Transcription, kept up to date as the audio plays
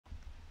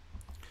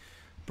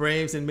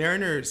Braves and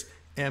Mariners,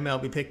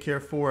 MLB pick here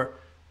for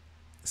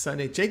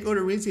Sunday. Jake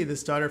Odorizzi, the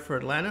starter for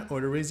Atlanta.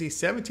 Odorizzi,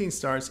 17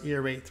 starts,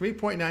 ERA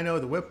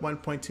 3.90, the whip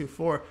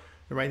 1.24.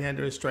 The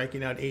right-hander is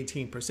striking out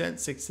 18%,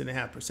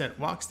 6.5%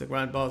 walks. The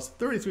ground balls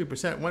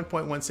 33%,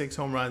 1.16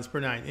 home runs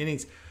per 9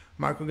 innings.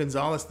 Marco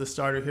Gonzalez, the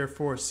starter here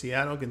for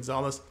Seattle.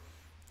 Gonzalez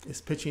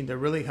is pitching to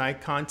really high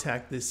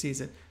contact this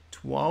season.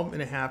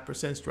 12.5%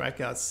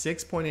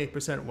 strikeouts,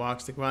 6.8%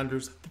 walks. The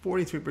grounders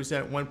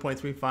 43%,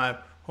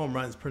 1.35 home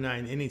runs per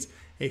 9 innings.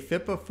 A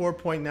FIP of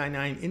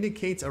 4.99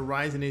 indicates a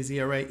rise in his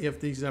ERA if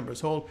these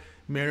numbers hold.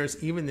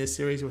 Mariners even this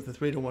series with a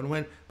 3-1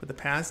 win, but the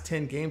past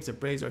 10 games the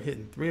Braves are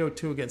hitting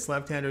 .302 against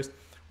left-handers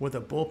with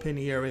a bullpen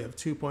ERA of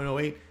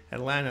 2.08.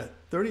 Atlanta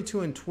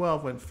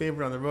 32-12 when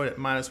favored on the road at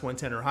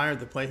 -110 or higher.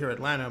 The play here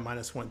Atlanta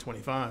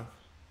 -125.